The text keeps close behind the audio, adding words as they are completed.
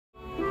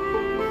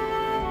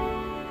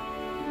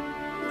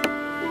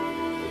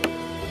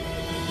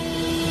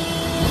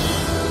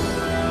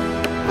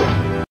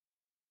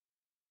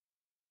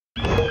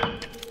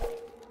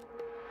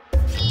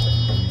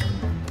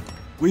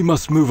We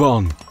must move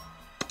on.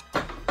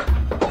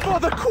 For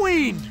the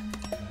Queen!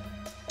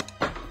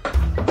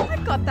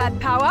 I've got that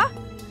power.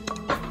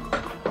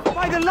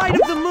 By the light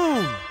of the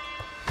moon!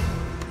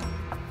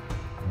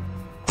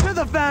 To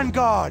the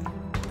vanguard!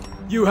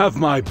 You have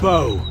my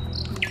bow.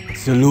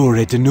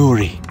 Salure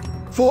Denuri.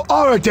 For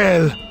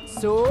Oradel!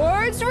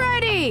 Swords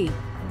ready!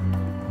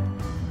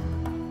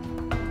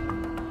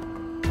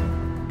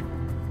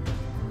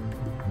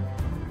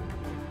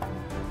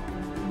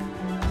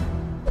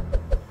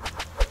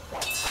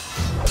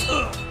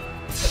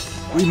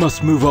 We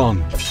must move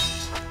on.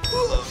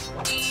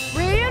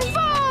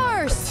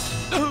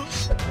 Reinforce!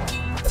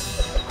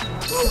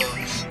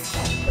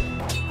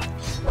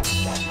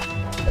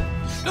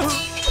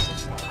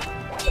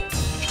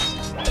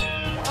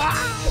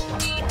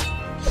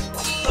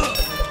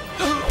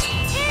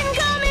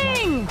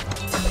 Incoming!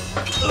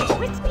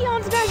 Wits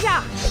beyond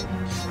measure!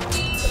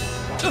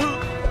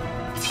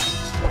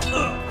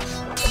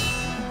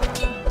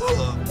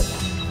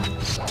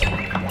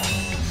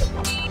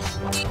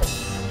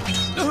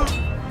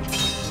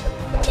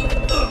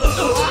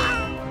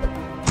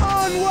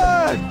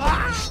 Onward!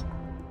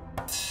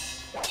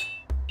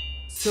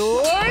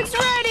 Swords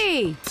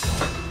ready!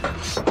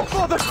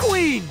 For the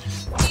Queen!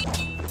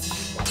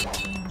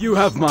 You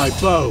have my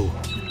bow.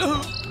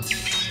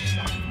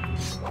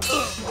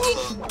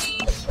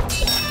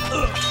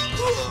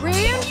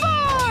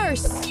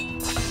 Reinforce!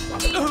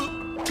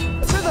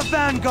 To the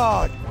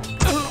vanguard!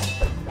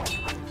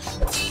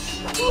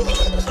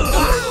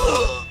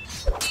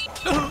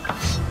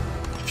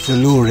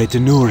 Salure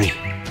Denuri.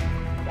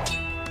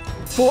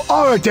 For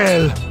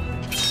Oradel!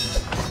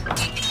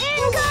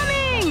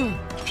 Incoming!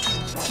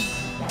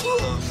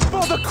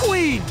 For the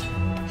Queen!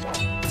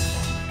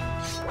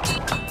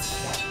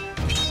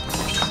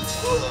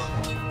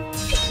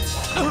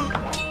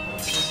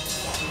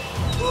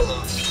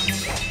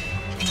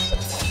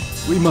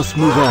 We must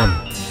move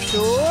on.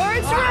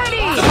 Swords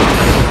ready!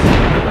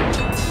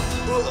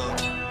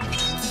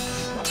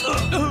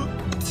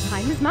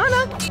 Time is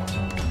mana.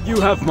 You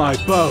have my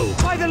bow.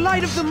 By the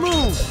light of the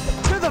moon!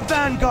 To the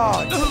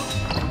vanguard!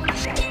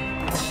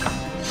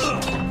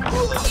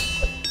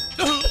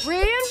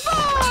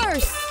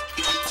 Reinforce!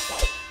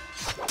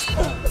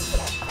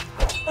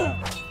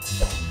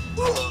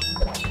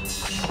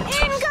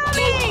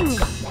 Incoming!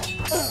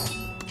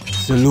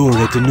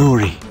 Salure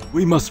Denuri.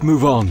 We must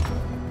move on.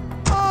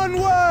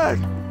 Onward!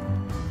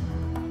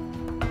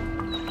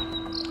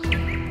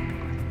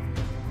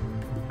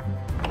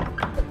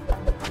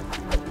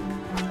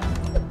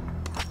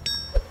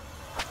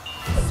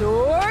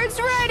 Swords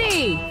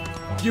ready!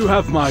 You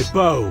have my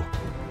bow.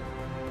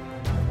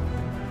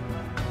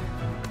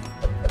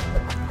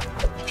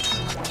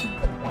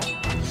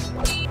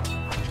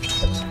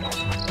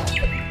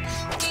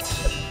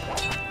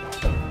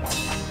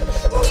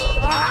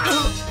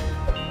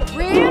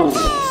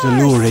 Reinforce!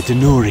 Salure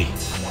Denuri.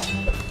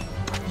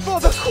 For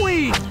the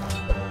Queen!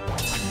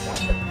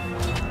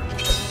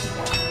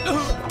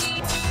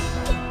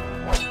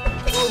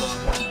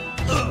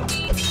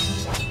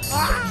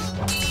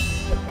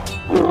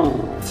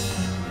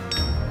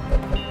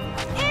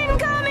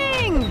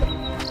 Incoming!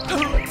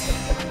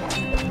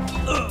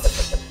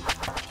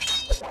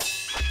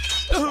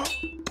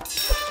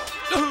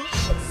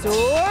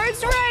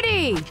 Swords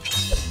ready!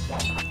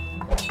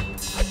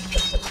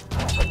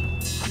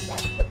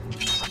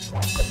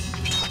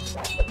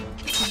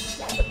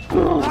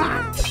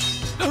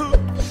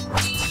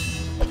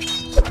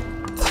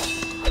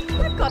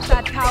 I've got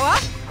that power.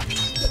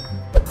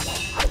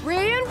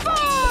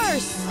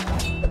 Reinforce!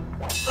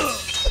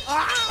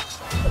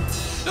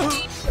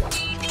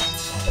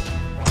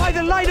 By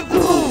the light of the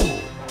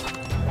moon!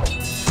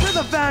 To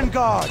the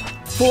vanguard!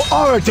 For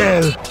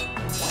Oradel!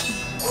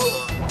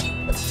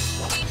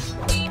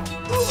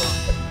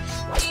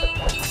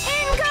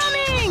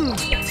 Incoming!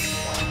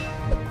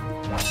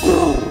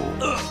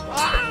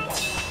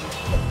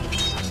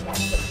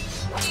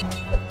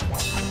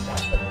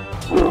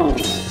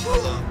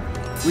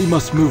 We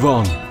must move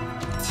on.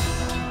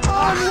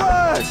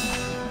 Onward!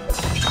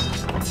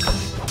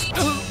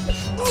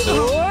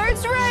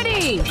 Swords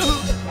ready!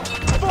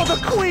 For the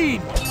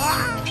Queen!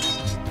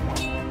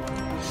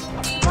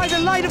 By the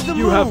light of the moon!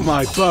 You have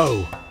my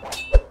bow.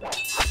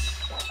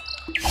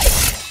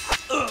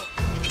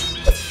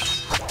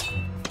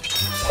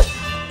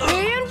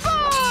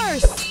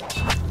 Reinforce!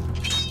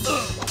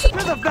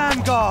 To the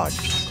vanguard!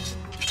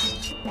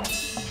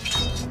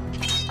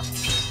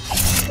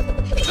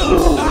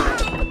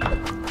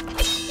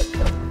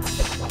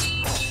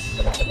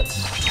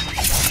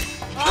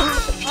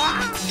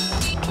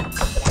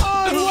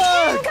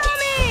 Onward!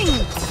 Incoming!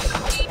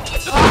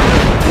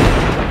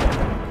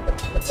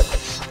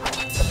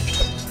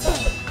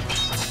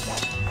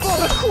 For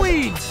the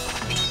Queen!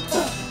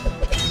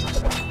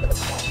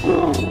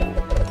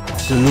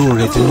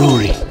 Salure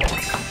Denuri.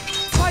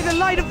 By the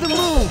light of the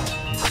moon!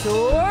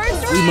 Swords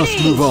ready! We must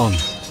move on.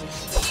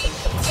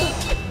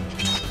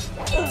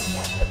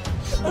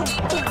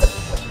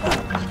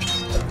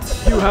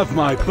 You have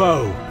my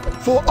bow.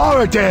 For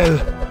Oradel!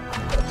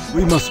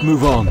 We must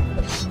move on.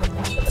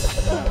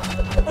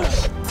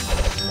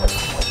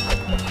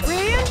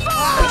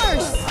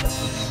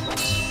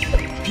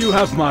 You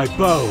have my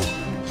bow.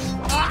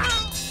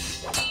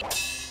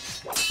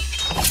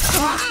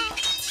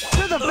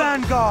 To the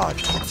vanguard!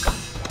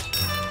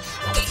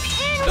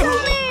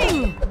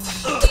 Incoming!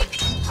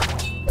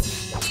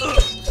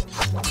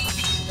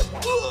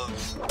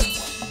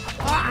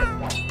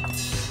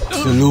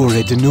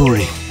 Salure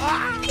Denuri.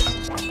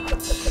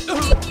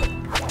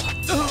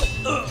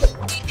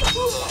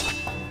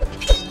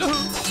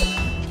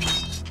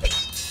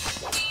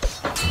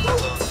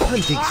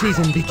 Hunting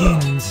season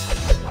begins.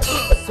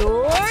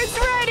 Swords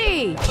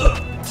ready!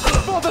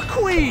 For the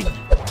queen!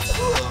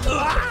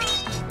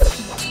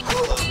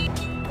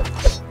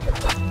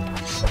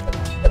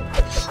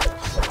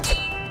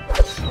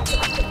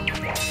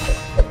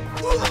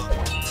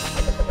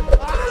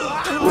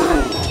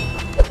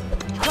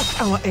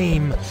 Just our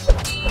aim.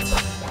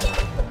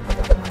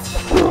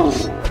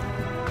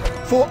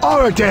 For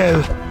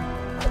Oradel!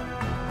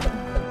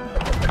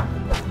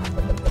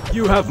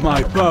 You have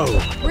my bow.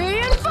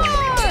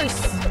 Reinforce!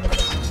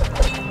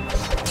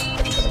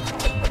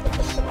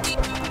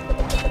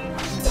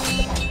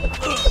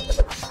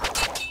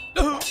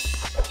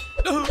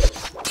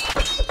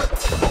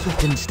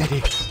 Swift and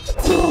steady.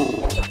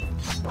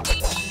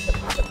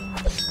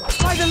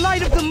 By the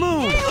light of the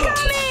moon!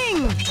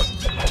 Incoming!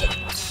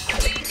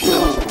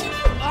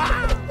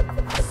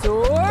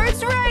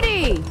 Swords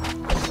ready!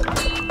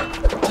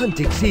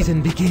 Hunting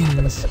season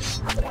begins.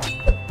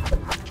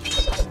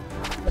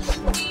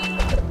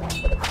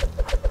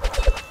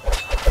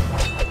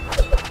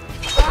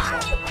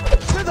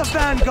 To the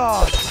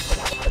vanguard!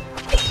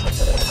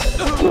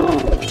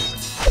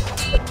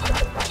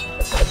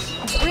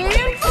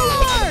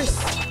 Reinforce!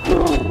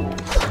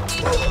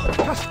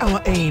 Just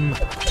our aim.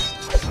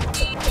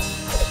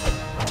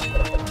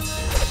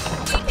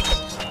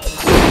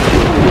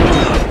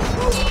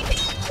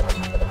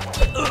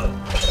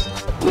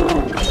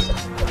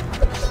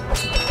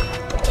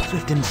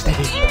 Swift and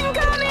steady.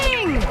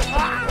 Incoming!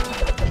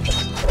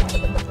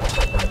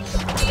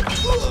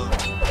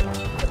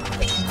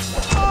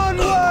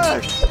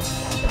 Onward!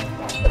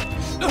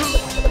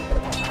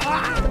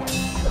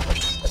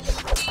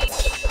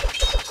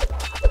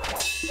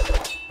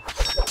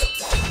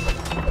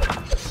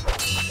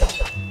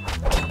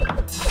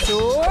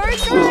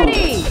 Swords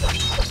ready!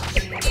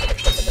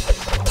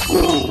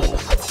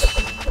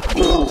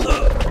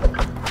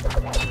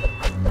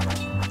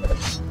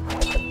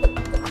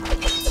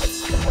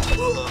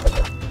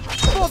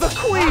 For the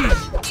queen!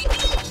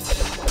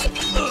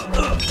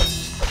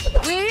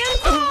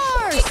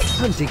 Reinforce!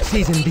 Hunting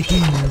season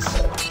begins.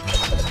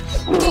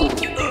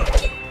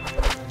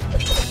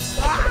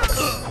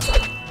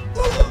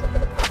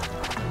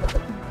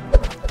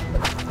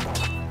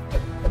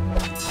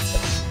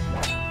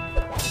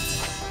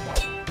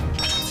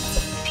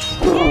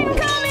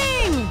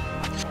 Incoming!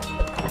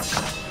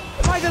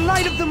 By the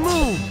light of the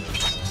moon!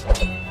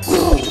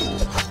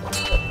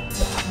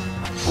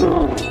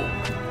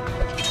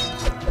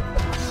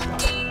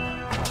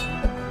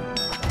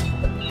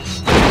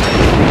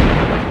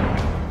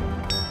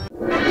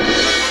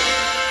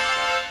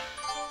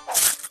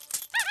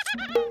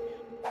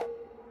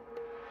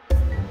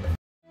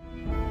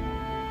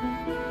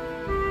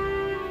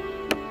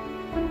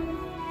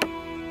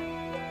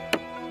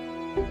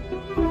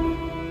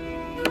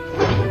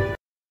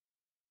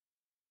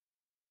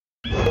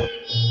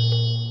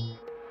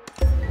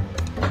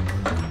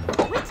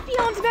 What's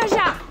beyond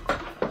measure?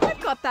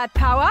 I've got that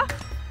power.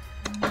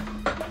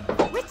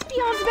 What's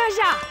beyond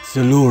measure?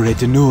 Salure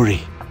Denuri.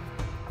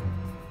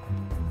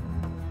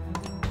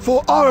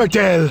 For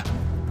Oradel!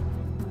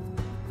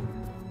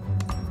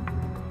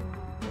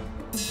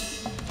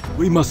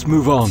 We must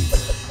move on.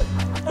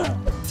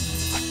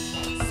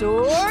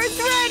 Swords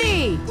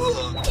ready!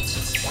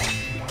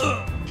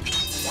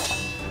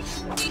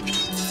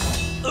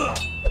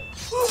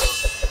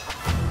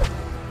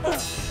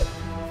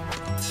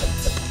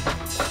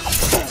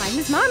 Time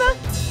is mana.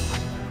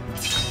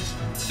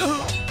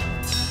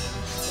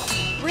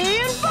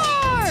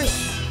 Reinforce!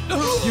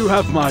 You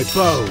have my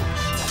bow.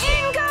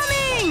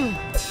 Incoming!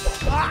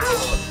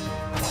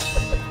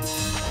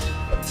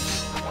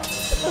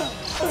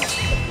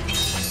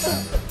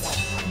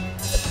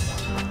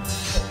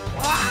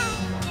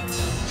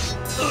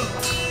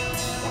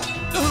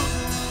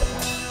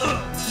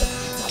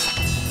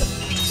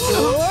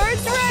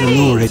 Swords ready!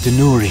 Salure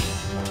Denuri.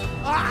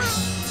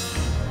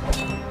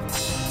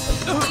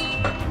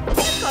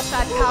 I've got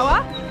that power.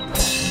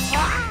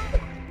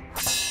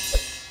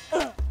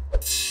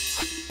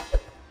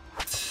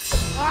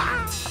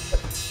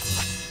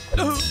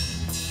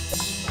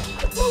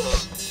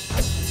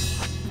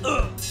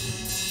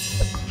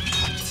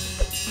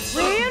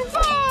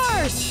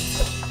 Reinforce!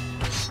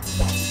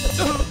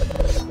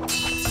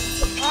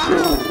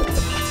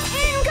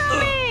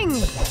 Incoming!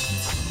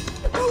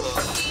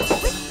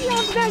 What's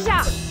beyond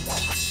measure?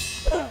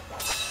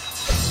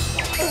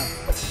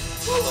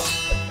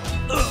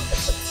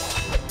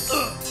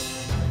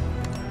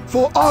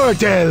 For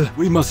Oradel!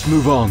 We must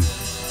move on.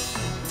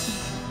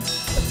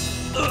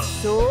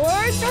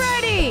 Swords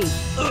ready!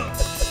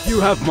 You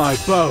have my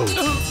bow.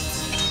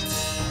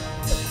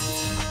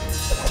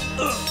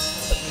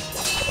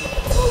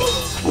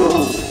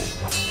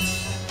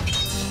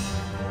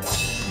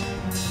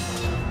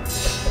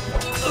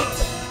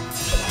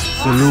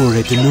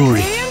 Salure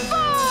Denuri.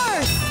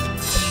 Reinforce!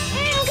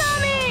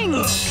 Incoming!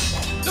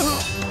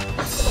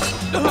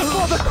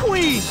 For the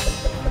Queen!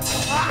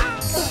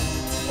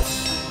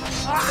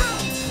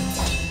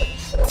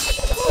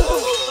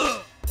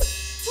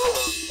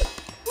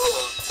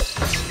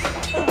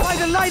 By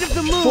the light of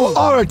the moon! For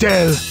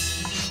Oradell!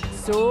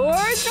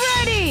 Swords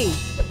ready!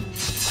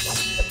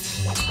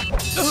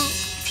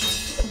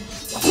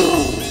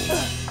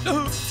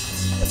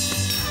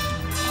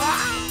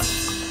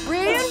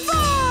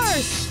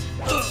 Reinforce!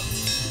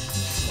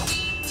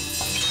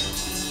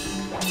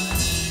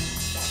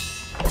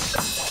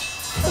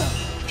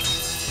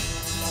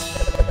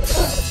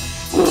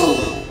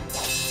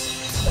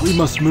 We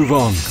must move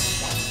on.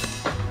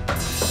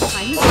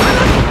 I'm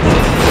incoming!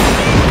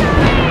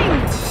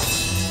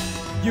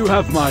 You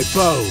have my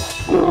bow.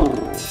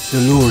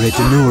 Salure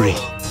Denuri.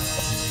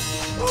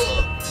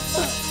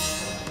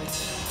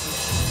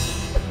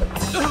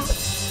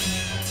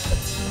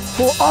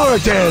 For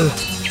Oradell!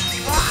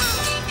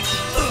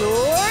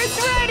 Swords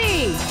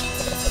ready!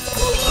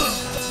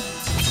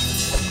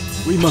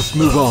 We must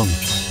move on.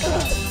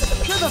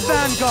 To the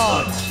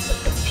vanguard!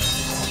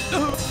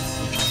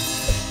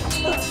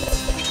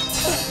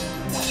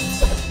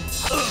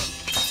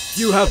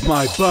 You have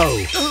my bow.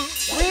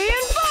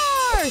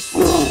 Reinforce!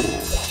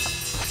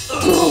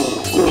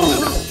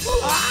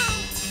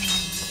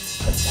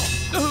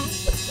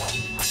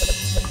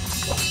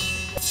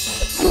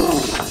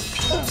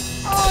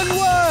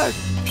 Onward!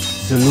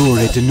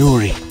 Salure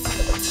Denuri.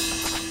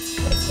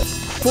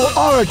 For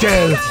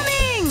Oradell! Coming!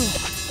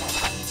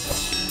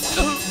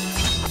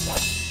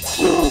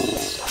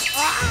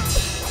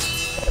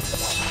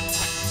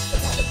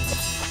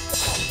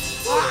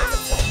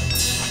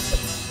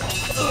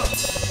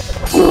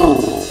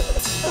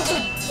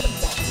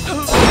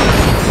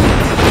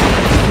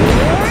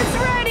 Swords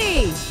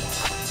ready!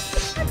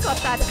 I've got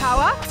that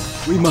power.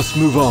 We must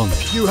move on.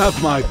 You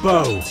have my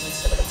bow.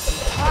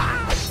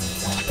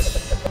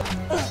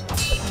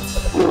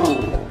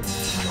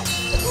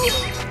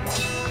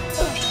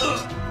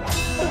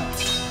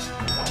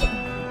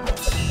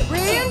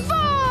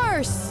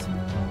 Reinforce!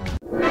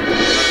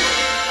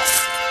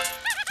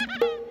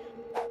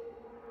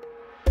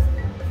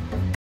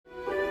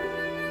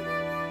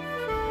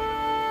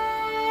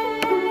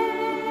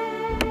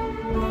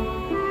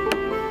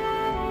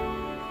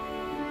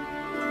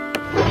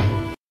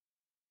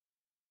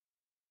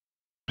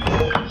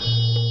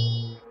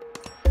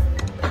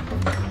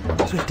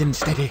 Swift and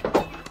steady.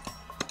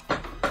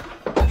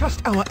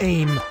 Trust our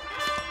aim.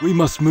 We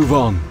must move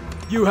on.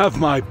 You have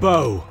my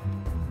bow.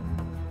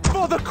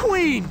 For the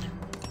Queen!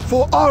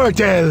 For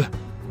Oradell!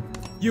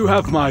 You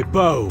have my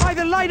bow. By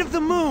the light of the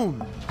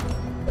moon!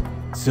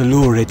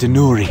 Salure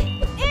Denuri.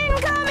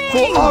 Incoming!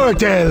 For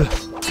Oradell!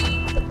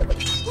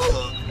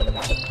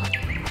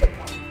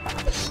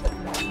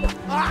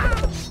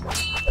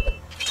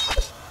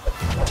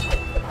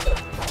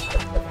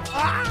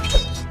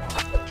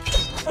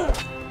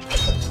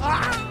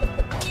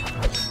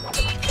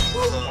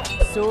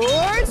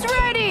 Swords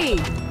ready!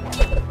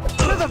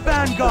 To the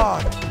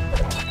vanguard!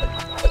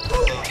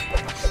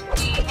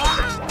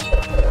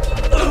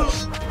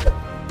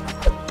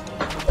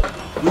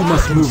 We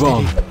must move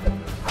on.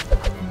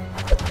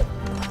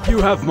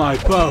 You have my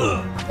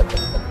bow.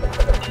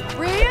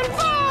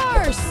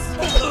 Reinforce!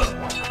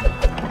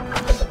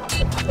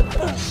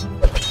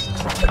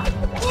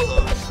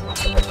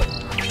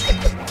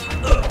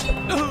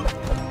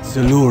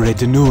 Salure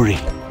Denuri.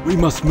 We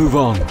must move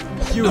on.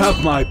 You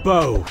have my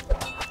bow.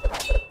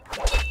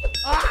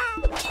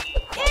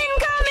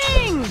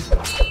 Incoming!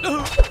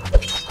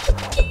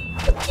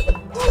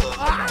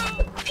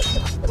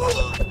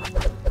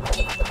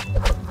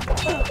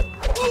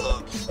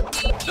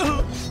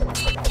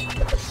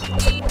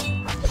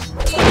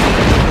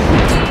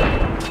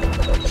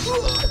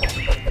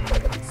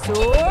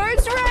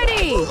 Swords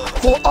ready!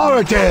 For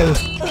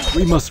Oradell!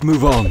 We must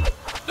move on.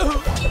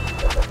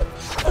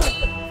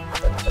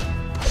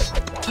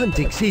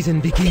 Hunting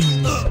season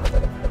begins.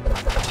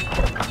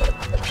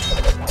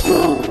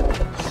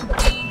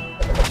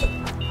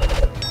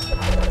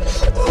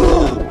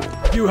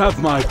 You have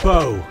my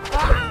bow.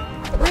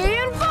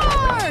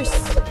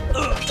 Reinforce!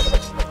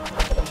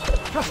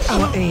 Trust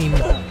our aim.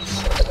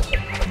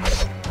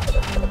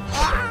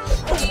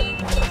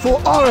 For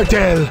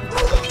Oradell!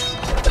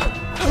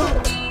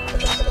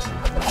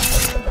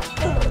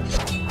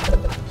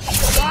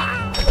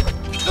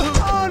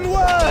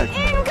 Onward!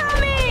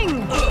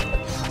 Incoming!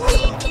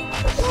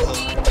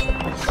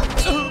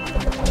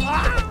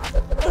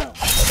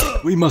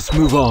 We must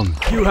move on.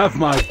 You have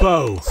my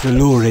bow.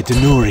 Salure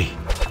Denuri.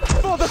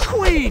 For the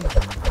Queen!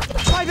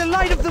 By the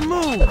light of the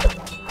moon!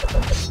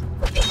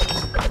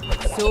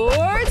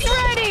 Swords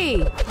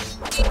ready!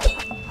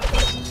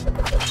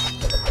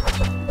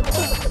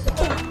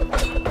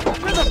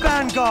 To the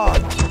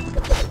vanguard!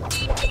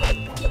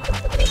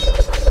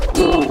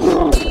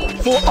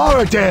 For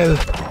Oradell!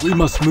 We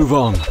must move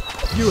on.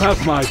 You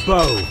have my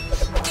bow.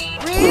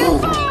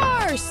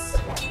 Reinforce!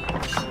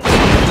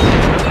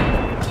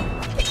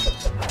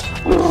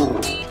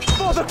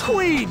 For the the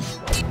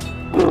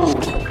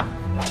Queen!